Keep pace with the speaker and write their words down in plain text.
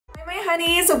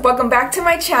honeys, welcome back to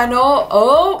my channel.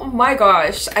 Oh my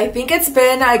gosh, I think it's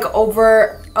been like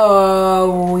over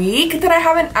a week that I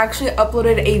haven't actually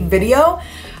uploaded a video.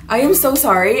 I am so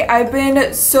sorry. I've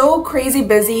been so crazy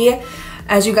busy.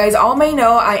 As you guys all may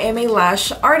know, I am a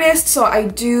lash artist, so I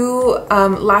do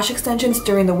lash extensions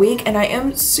during the week, and I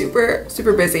am super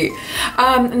busy.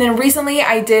 And then recently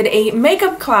I did a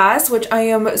makeup class, which I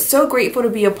am so grateful to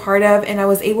be a part of, and I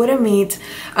was able to meet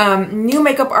new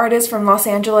makeup artists from Los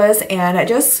Angeles, and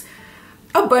just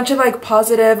a bunch of like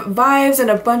positive vibes and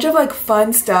a bunch of like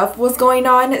fun stuff was going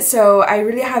on. So I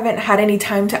really haven't had any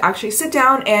time to actually sit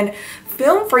down and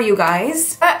film for you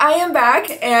guys. But I am back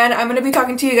and I'm gonna be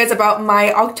talking to you guys about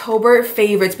my October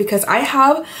favorites because I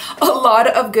have a lot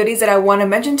of goodies that I want to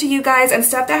mention to you guys and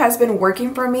stuff that has been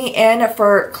working for me and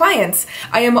for clients.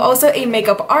 I am also a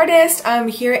makeup artist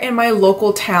here in my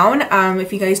local town.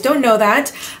 If you guys don't know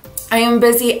that, I am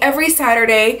busy every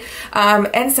Saturday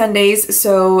and Sundays,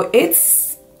 so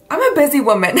I'm a busy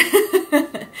woman.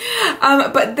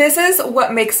 But this is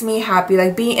what makes me happy,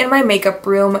 like being in my makeup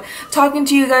room, talking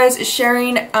to you guys,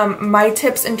 sharing my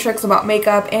tips and tricks about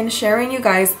makeup, and sharing you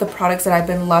guys the products that I've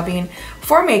been loving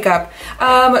for makeup.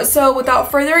 So without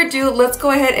further ado, let's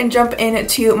go ahead and jump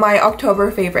into my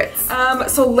October favorites.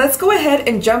 So let's go ahead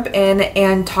and jump in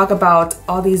and talk about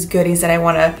all these goodies that I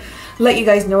want to let you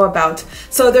guys know about.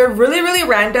 So they're really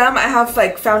random. I have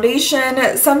like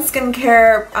foundation, some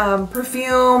skincare,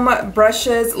 perfume,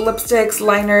 brushes, lipsticks,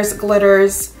 liners,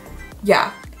 glitters.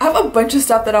 Yeah, I have a bunch of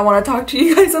stuff that I want to talk to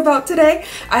you guys about today.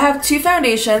 I have two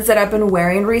foundations that I've been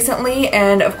wearing recently,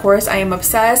 and of course I am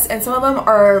obsessed, and some of them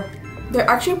are, they're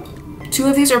actually, two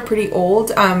of these are pretty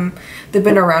old. They've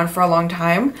been around for a long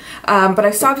time, but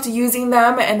I stopped using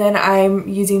them, and then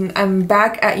I'm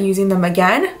back at using them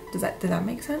again. Did that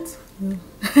make sense?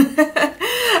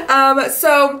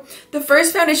 So the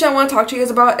first foundation I want to talk to you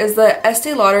guys about is the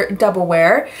Estee Lauder Double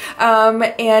Wear,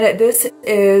 and this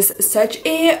is such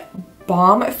a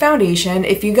bomb foundation.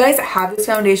 If you guys have this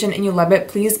foundation and you love it,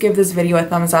 please give this video a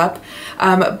thumbs up,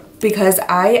 because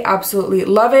I absolutely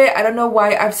love it. I don't know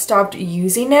why I've stopped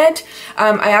using it.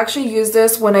 I actually used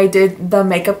this when I did the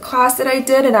makeup class that I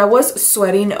did, and I was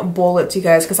sweating bullets, you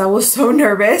guys, because I was so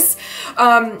nervous.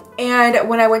 And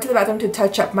when I went to the bathroom to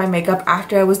touch up my makeup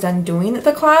after I was done doing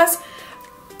the class,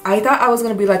 I thought I was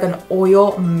gonna be like an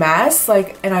oil mess,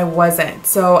 and I wasn't.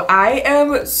 So I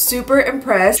am super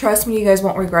impressed. Trust me, you guys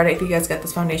won't regret it if you guys get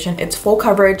this foundation. It's full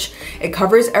coverage. It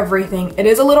covers everything. It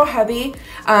is a little heavy,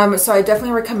 so I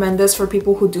definitely recommend this for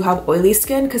people who do have oily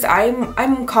skin, because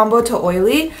I'm combo to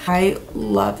oily. I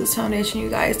love this foundation,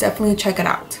 you guys. Definitely check it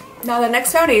out. Now the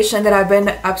next foundation that I've been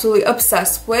absolutely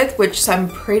obsessed with, which I'm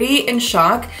pretty in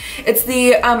shock, it's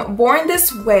the Born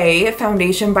This Way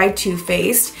foundation by Too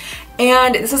Faced,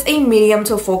 and this is a medium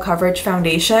to full coverage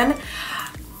foundation.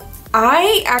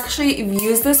 I actually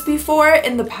used this before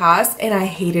in the past and I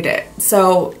hated it.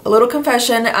 So a little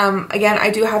confession, again,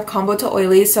 I do have combo to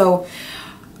oily, so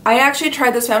I actually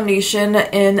tried this foundation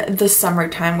in the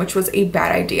summertime, which was a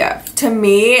bad idea. To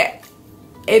me,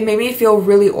 it made me feel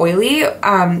really oily,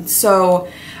 so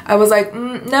I was like,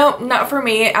 no, not for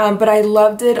me, but I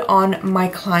loved it on my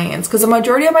clients, because the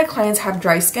majority of my clients have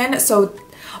dry skin, so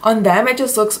on them it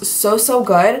just looks so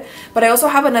good. But I also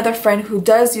have another friend who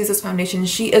does use this foundation.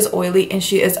 She is oily and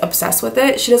she is obsessed with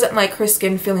it. She doesn't like her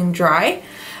skin feeling dry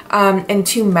and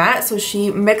too matte, so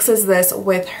she mixes this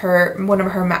with one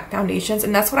of her matte foundations,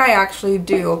 and that's what I actually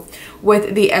do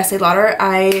with the Estee Lauder.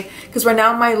 Because right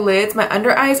now my lids, my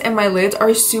under eyes and my lids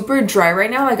are super dry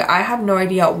right now. Like, I have no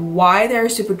idea why they're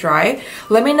super dry.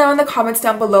 Let me know in the comments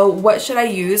down below what should I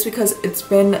use, because it's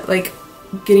been like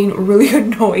getting really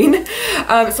annoying.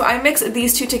 So I mix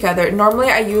these two together. Normally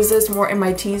I use this more in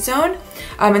my T-zone,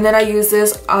 and then I use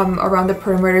this around the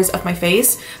perimeters of my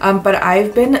face, but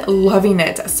I've been loving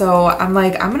it. So I'm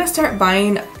like, I'm gonna start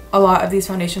buying a lot of these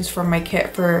foundations for my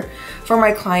kit for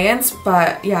my clients.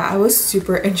 But yeah, I was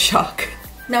super in shock.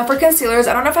 Now for concealers,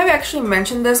 I don't know if I've actually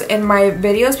mentioned this in my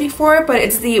videos before, but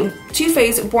it's the Too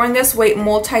Faced Born This Way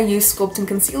Multi-Use Sculpting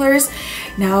Concealers.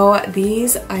 Now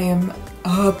these I am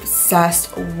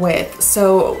obsessed with.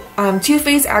 So Too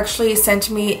Faced actually sent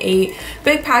me a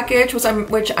big package,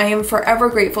 which I am forever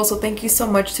grateful. So thank you so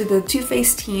much to the Too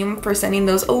Faced team for sending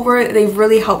those over. They've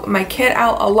really helped my kit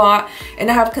out a lot,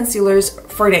 and I have concealers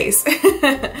for days.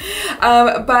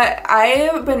 But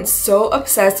I've been so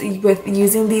obsessed with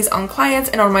using these on clients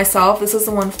and on myself. This is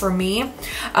the one for me,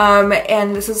 and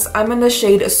I'm in the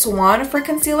shade SWAN for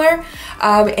concealer,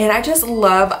 and I just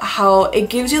love how it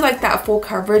gives you like that full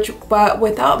coverage, but but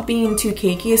without being too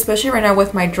cakey, especially right now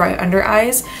with my dry under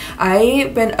eyes.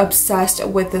 I've been obsessed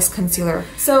with this concealer.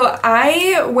 So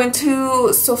I went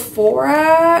to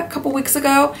Sephora a couple weeks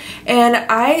ago and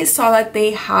I saw that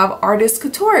they have Artist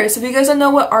Couture. So if you guys don't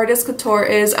know what Artist Couture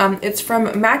is, it's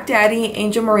from Mac Daddy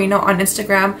Angel Marino on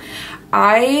Instagram.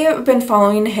 I've been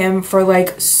following him for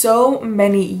like so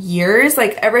many years,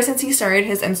 like ever since he started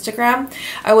his Instagram.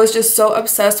 I was just so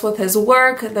obsessed with his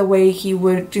work, the way he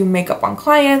would do makeup on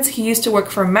clients. He used to work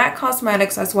for MAC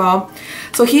Cosmetics as well.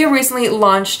 So he recently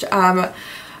launched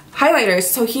highlighters.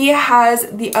 So he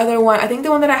has the other one, I think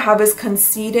the one that I have is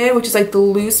Conceited, which is like the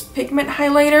loose pigment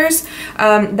highlighters.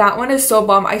 That one is so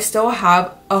bomb. I still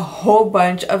have a whole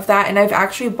bunch of that, and I've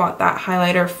actually bought that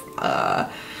highlighter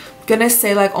gonna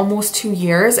say like almost 2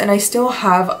 years, and I still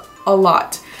have a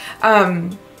lot.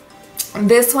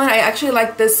 This one, I actually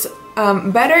like this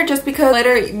better just because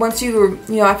later, once you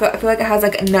know, I feel like it has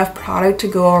like enough product to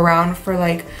go around for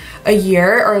like a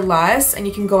year or less, and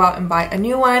you can go out and buy a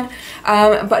new one.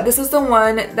 But this is the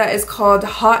one that is called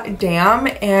Hot Damn,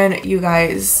 and you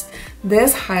guys,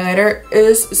 this highlighter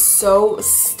is so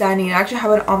stunning. I actually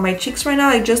have it on my cheeks right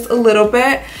now, like just a little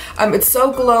bit. It's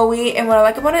so glowy, and what I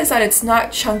like about it is that it's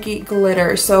not chunky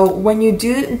glitter. So when you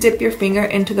do dip your finger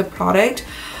into the product,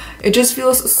 it just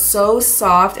feels so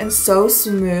soft and so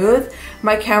smooth.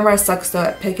 My camera sucks though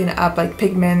at picking up like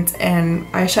pigment and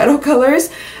eyeshadow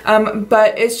colors,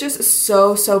 but it's just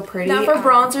so pretty. Now for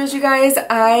bronzers, you guys,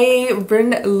 I've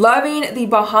been loving the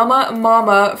Bahama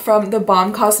Mama from the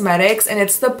BALM Cosmetics, and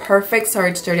it's the perfect,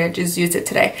 sorry it's dirty, I just used it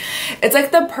today. It's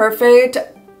like the perfect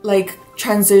like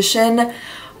transition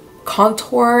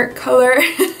contour color.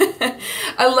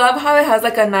 I love how it has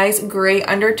like a nice gray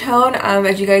undertone.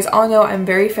 As you guys all know, I'm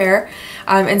very fair,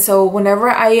 and so whenever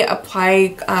I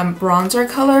apply bronzer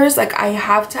colors, like I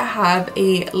have to have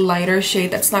a lighter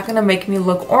shade that's not gonna make me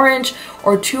look orange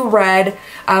or too red,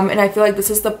 and I feel like this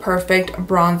is the perfect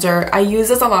bronzer. I use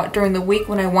this a lot during the week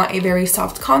when I want a very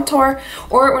soft contour,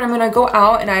 or when I'm gonna go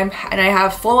out and I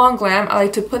have full-on glam. I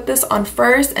like to put this on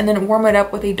first and then warm it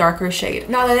up with a darker shade.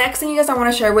 Now the next thing you guys I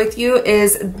want to share with you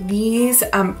is these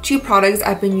two products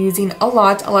I've been using a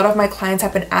lot. A lot of my clients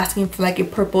have been asking for like a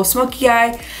purple smoky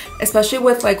eye, especially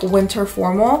with like winter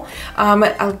formal.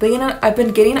 I've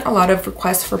been getting a lot of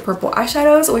requests for purple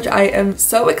eyeshadows, which I am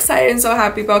so excited and so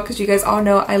happy about, because you guys all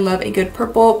know I love a good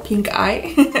purple pink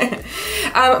eye.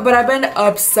 But I've been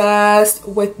obsessed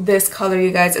with this color,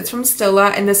 you guys. It's from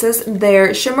Stila, and this is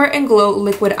their Shimmer and Glow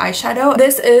liquid eyeshadow.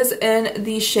 This is in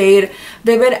the shade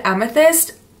Vivid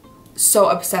Amethyst. So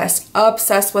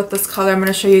obsessed with this color. I'm going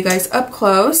to show you guys up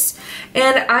close,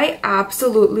 and I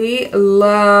absolutely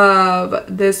love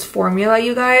this formula,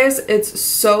 you guys. It's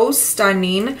so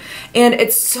stunning and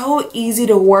it's so easy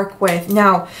to work with.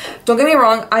 Now don't get me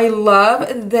wrong, I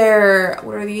love their,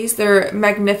 what are these, their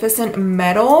Magnificent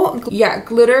Metal, yeah,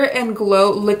 glitter and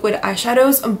glow liquid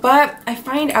eyeshadows, but I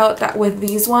find out that with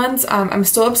these ones, I'm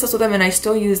still obsessed with them and I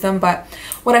still use them, but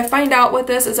what I find out with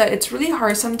this is that it's really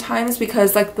hard sometimes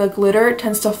because like the glitter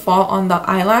tends to fall on the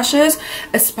eyelashes,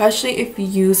 especially if you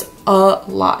use a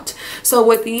lot. So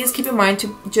with these, keep in mind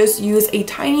to just use a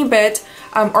tiny bit,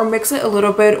 or mix it a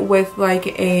little bit with like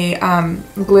a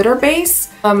glitter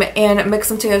base, and mix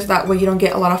them together so that way you don't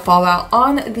get a lot of fallout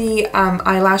on the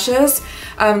eyelashes.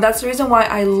 That's the reason why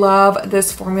I love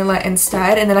this formula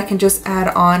instead, and then I can just add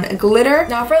on glitter.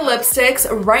 Now for lipsticks,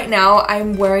 right now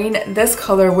I'm wearing this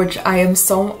color, which I am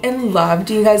so in love.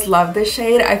 Do you guys love this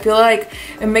shade? I feel like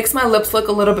it makes my lips look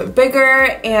a little bit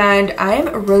bigger, and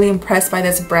I'm really impressed by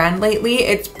this brand lately.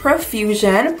 It's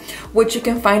Profusion, which you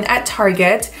can find at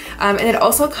Target, and it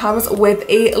also comes with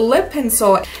a lip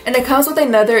pencil, and it comes with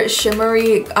another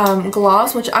shimmery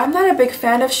gloss, which I'm not a big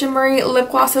fan of shimmery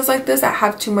lip glosses like this that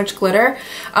have too much glitter,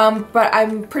 but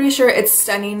I'm pretty sure it's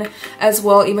stunning as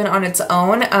well even on its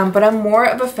own, but I'm more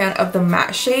of a fan of the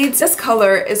matte shades. This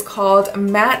color is called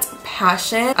Matte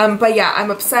Passion, but yeah,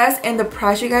 I'm obsessed, and the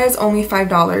price, you guys, only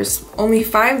 $5. Only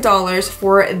 $5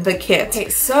 for the kit. Okay,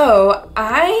 so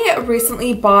I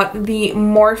recently bought the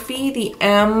Morphe, the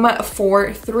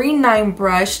M439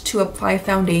 brush to apply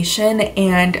foundation,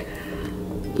 and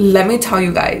let me tell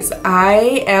you guys,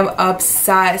 I am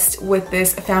obsessed with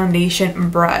this foundation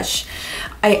brush.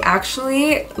 I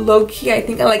actually, low-key, I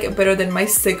think I like it better than my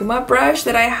Sigma brush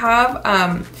that I have.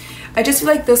 I just feel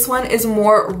like this one is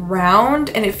more round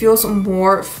and it feels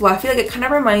more fluffy. Like it kind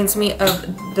of reminds me of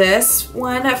this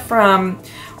one from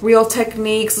Real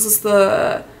Techniques. This is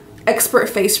the Expert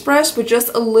Face Brush, but just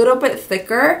a little bit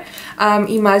thicker,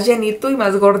 y más llenito y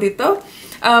más gordito.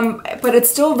 but it's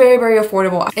still very, very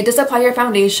affordable. It does apply your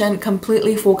foundation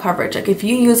completely full coverage. Like if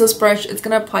you use this brush, it's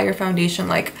gonna apply your foundation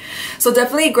like, so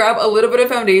definitely grab a little bit of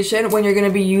foundation when you're gonna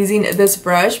be using this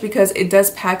brush because it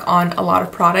does pack on a lot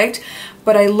of product.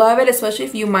 But I love it, especially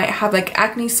if you might have like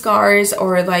acne scars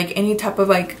or like any type of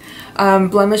like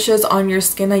blemishes on your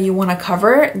skin that you want to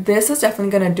cover. This is definitely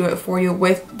going to do it for you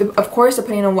with, of course,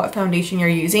 depending on what foundation you're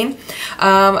using.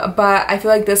 But I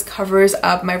feel like this covers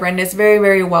up my redness very,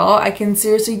 very well. I can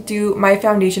seriously do my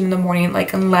foundation in the morning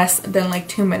like in less than like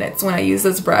 2 minutes when I use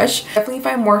this brush. Definitely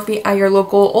find Morphe at your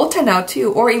local Ulta now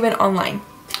too, or even online.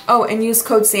 Oh, and use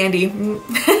code Sandy.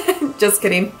 Just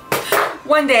kidding.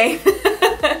 One day.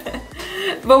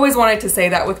 I've always wanted to say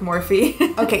that with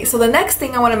Morphe. Okay, so the next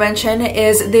thing I want to mention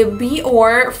is the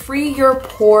BIORE Free Your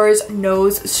Pores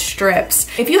Nose Strips.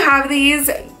 If you have these,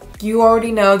 you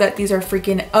already know that these are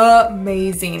freaking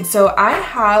amazing. So I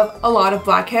have a lot of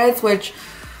blackheads, which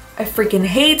I freaking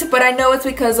hate, but I know it's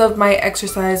because of my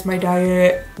exercise, my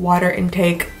diet, water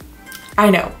intake. I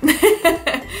know.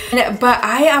 But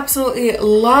I absolutely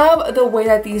love the way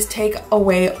that these take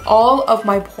away all of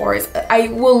my pores. I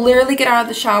will literally get out of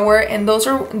the shower and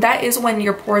that is when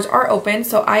your pores are open.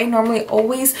 So I normally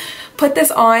always put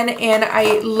this on and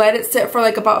I let it sit for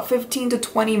like about 15 to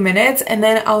 20 minutes and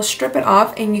then I'll strip it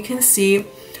off and you can see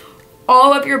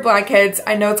all of your blackheads.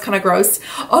 I know it's kind of gross.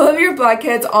 All of your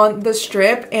blackheads on the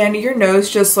strip and your nose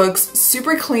just looks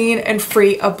super clean and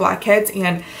free of blackheads.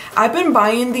 And I've been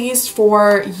buying these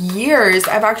for years.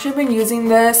 I've actually been using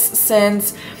this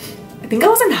since I think I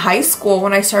was in high school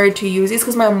when I started to use these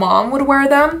because my mom would wear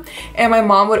them and my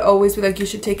mom would always be like, you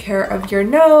should take care of your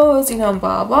nose, you know,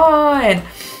 blah, blah. And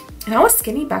I was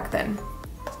skinny back then.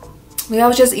 Maybe I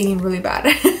was just eating really bad.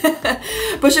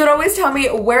 But she would always tell me,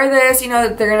 wear this, you know,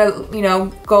 they're gonna, you know,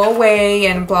 go away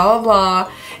and blah, blah,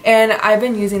 blah. And I've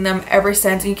been using them ever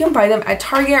since. You can buy them at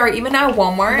Target or even at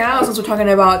Walmart. Now, since we're talking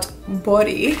about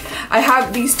body, I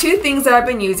have these two things that I've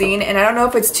been using, and I don't know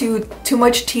if it's too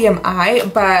much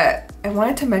TMI, but I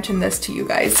wanted to mention this to you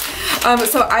guys.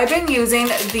 So I've been using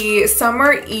the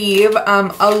Summer Eve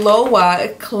Aloha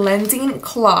Cleansing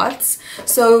Cloths.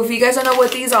 So if you guys don't know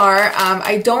what these are,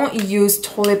 I don't use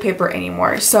toilet paper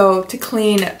anymore. So to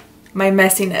clean my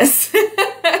messiness.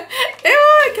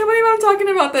 I can't believe I'm talking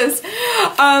about this.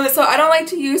 So I don't like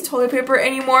to use toilet paper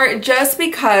anymore just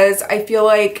because I feel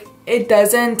like it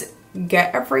doesn't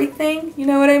get everything, you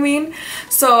know what I mean?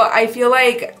 So I feel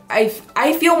like I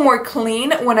feel more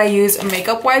clean when I use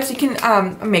makeup wipes. You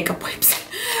can makeup wipes.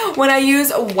 When I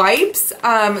use wipes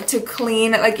to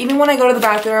clean, like even when I go to the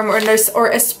bathroom or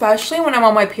especially when I'm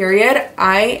on my period,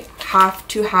 I have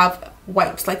to have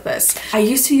wipes like this. I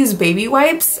used to use baby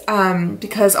wipes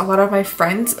because a lot of my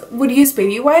friends would use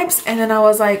baby wipes, and then I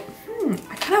was like,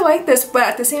 I kind of like this, but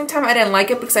at the same time I didn't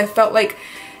like it because I felt like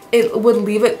it would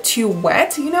leave it too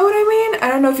wet, you know what I mean? I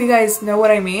don't know if you guys know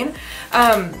what I mean.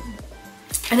 And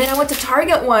then I went to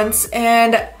Target once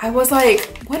and I was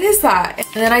like, what is that?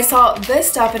 And then I saw this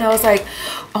stuff and I was like,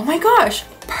 oh my gosh,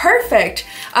 perfect.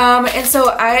 And so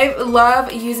I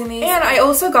love using these. And I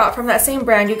also got from that same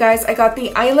brand, you guys, I got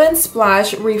the Island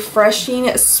Splash Refreshing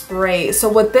Spray. So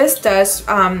what this does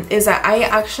is that I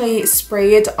actually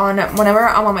spray it on whenever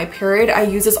I'm on my period. I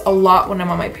use this a lot when I'm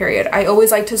on my period. I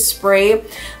always like to spray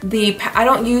I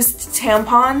don't use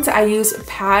tampons, I use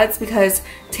pads because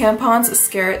tampons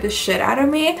scare the shit out of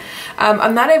me.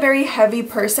 I'm not a very heavy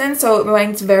person, so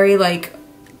mine's very like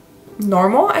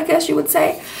normal, I guess you would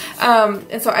say.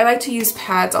 And so I like to use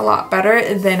pads a lot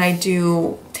better than I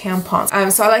do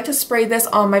tampons. So I like to spray this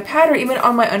on my pad or even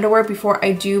on my underwear before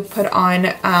I do put on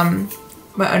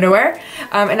my underwear.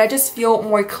 And I just feel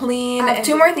more clean.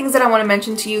 Two more things that I want to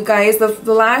mention to you guys.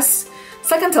 The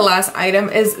second to last item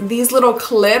is these little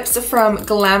clips from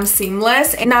Glam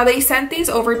Seamless. And now they sent these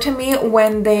over to me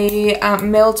when they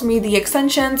mailed me the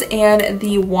extensions and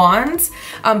the wands,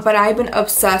 but I've been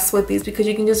obsessed with these because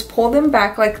you can just pull them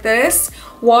back like this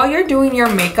while you're doing your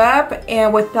makeup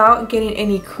and without getting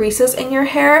any creases in your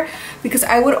hair, because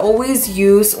I would always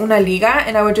use una liga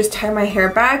and I would just tie my hair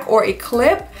back or a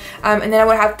clip, and then I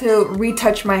would have to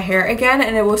retouch my hair again,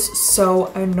 and it was so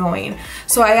annoying.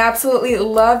 So I absolutely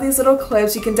love these little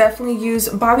clips. You can definitely use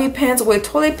bobby pins with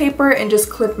toilet paper and just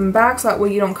clip them back so that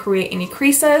way you don't create any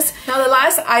creases. Now the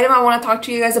last item I want to talk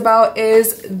to you guys about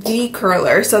is the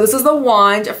curler. So this is the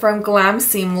wand from Glam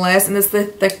Seamless, and this is the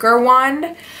thicker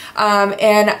wand.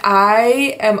 and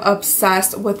I am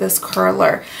obsessed with this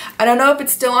curler. I don't know if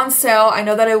it's still on sale. I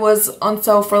know that it was on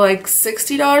sale for like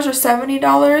 $60 or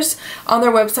 $70 on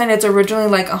their website. It's originally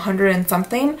like 100 and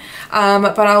something,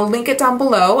 but I'll link it down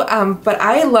below. But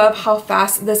I love how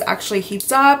fast this actually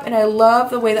heats up, and I love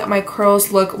the way that my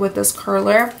curls look with this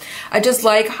curler. I just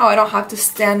like how I don't have to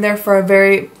stand there for a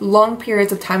very long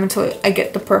periods of time until I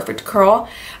get the perfect curl.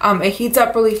 It heats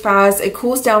up really fast, it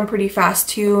cools down pretty fast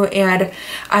too, and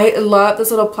I love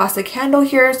this little plastic handle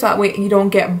here so that way you don't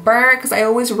get burnt, because I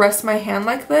always rest my hand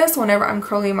like this whenever I'm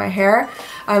curling my hair.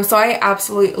 So I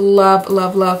absolutely love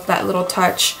that little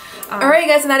touch. Alright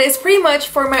guys, and that is pretty much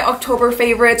for my October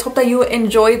favorites. Hope that you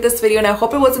enjoyed this video, and I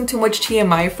hope it wasn't too much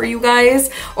TMI for you guys,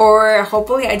 or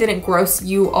hopefully I didn't gross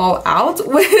you all out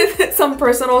with some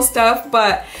personal stuff.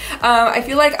 But I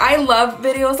feel like I love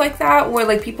videos like that where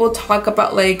like people talk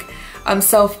about like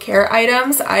self-care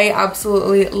items. I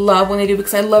absolutely love when they do,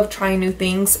 because I love trying new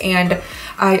things, and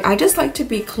I just like to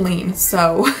be clean.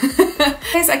 So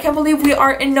guys, I can't believe we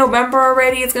are in November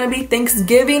already. It's gonna be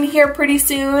Thanksgiving here pretty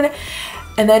soon.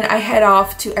 And then I head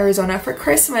off to Arizona for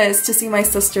Christmas to see my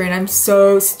sister, and I'm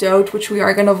so stoked, which we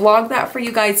are gonna vlog that for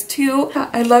you guys too.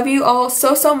 I love you all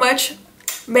so much.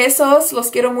 Besos,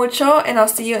 los quiero mucho, and I'll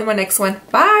see you in my next one.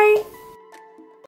 Bye!